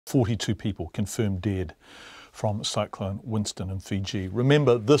42 people confirmed dead from Cyclone Winston in Fiji.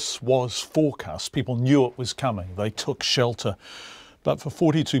 Remember, this was forecast. People knew it was coming. They took shelter. But for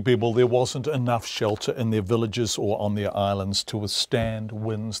 42 people, there wasn't enough shelter in their villages or on their islands to withstand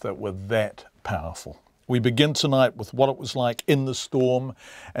winds that were that powerful. We begin tonight with what it was like in the storm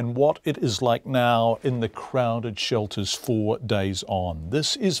and what it is like now in the crowded shelters 4 days on.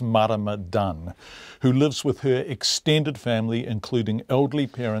 This is Marama Dunn, who lives with her extended family, including elderly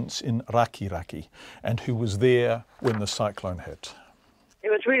parents in Rakiraki, and who was there when the cyclone hit. It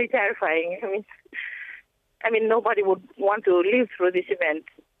was really terrifying. I mean, nobody would want to live through this event,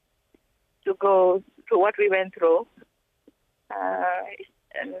 to go through what we went through.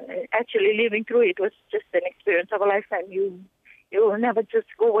 And actually living through it was just an experience of a lifetime. You will never just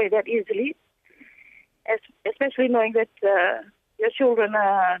go away that easily, especially knowing that your children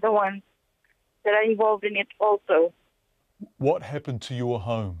are the ones that are involved in it also. What happened to your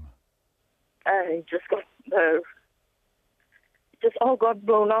home? It just all got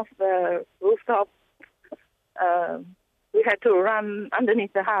blown off the rooftop. We had to run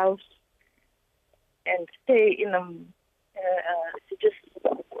underneath the house and stay in to just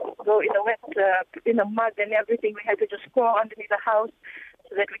go in the wet, in the mud and everything. We had to just crawl underneath the house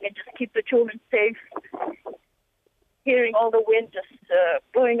so that we can just keep the children safe. Hearing all the wind just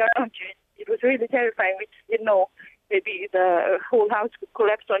blowing around you, it was really terrifying. We just didn't know, maybe the whole house could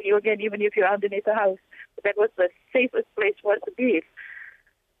collapse on you again, even if you're underneath the house. But that was the safest place for us to be.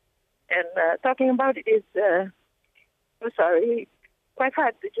 And talking about it is, I'm sorry, quite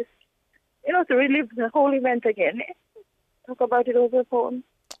hard to just, to relive the whole event again. Talk about it over the phone.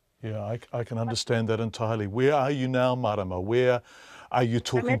 Yeah, I can understand that entirely. Where are you now, Marama? Where are you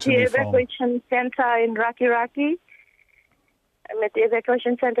talking to me from? I'm at the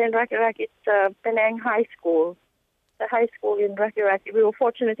evacuation center in Rakiraki. It's Penang High School, the high school in Rakiraki. We were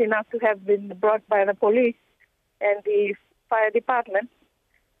fortunate enough to have been brought by the police and the fire department.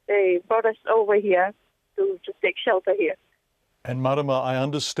 They brought us over here to just take shelter here. And Marama, I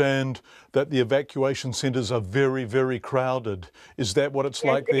understand that the evacuation centres are very, very crowded. Is that what it's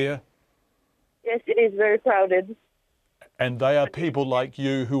like there? Yes, it is very crowded. And they are people like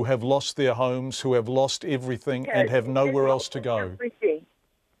you who have lost their homes, who have lost everything and have nowhere else to go. Everything,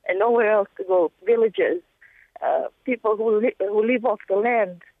 and nowhere else to go. Villages, people who live off the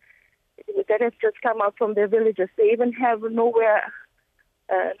land that have just come out from their villages. They even have nowhere,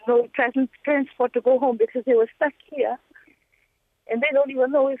 no transport to go home because they were stuck here. And they don't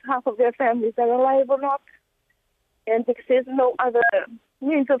even know if half of their families are alive or not. And because there's no other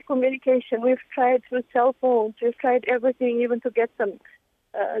means of communication, we've tried through cell phones, we've tried everything, even to get some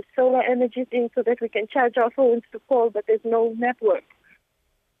solar energy thing so that we can charge our phones to call, but there's no network.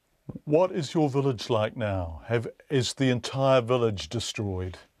 What is your village like now? Is the entire village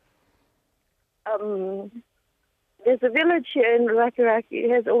destroyed? There's a village here in Rakiraki.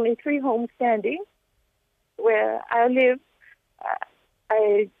 It has only 3 homes standing. Where I live,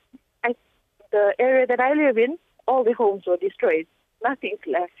 the area that I live in, all the homes were destroyed. Nothing's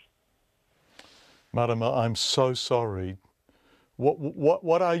left. Marama, I'm so sorry.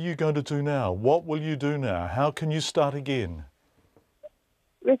 What are you going to do now? What will you do now? How can you start again?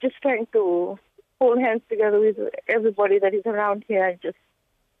 We're just trying to hold hands together with everybody that is around here and just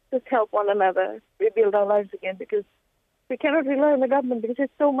help one another rebuild our lives again, because we cannot rely on the government because there's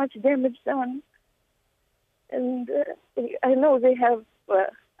so much damage done. And I know they have,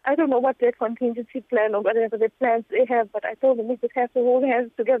 I don't know what their contingency plan or whatever their plans they have, but I told them we just have to hold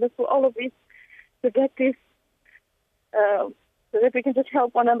hands together through all of this to get this, so that we can just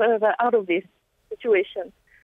help one another out of this situation.